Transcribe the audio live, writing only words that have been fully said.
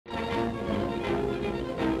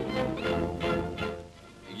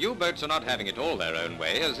U-boats are not having it all their own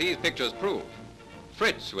way, as these pictures prove.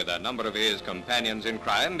 Fritz, with a number of his companions in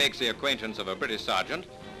crime, makes the acquaintance of a British sergeant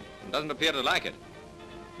and doesn't appear to like it.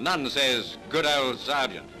 None says, good old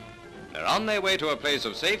sergeant. They're on their way to a place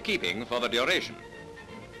of safekeeping for the duration.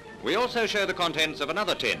 We also show the contents of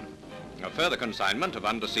another tin, a further consignment of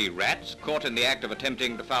undersea rats caught in the act of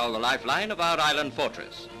attempting to foul the lifeline of our island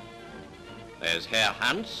fortress. There's Herr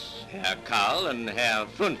Hans, Herr Karl, and Herr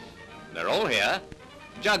Funf. They're all here.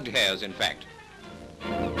 Jugged hares, in fact.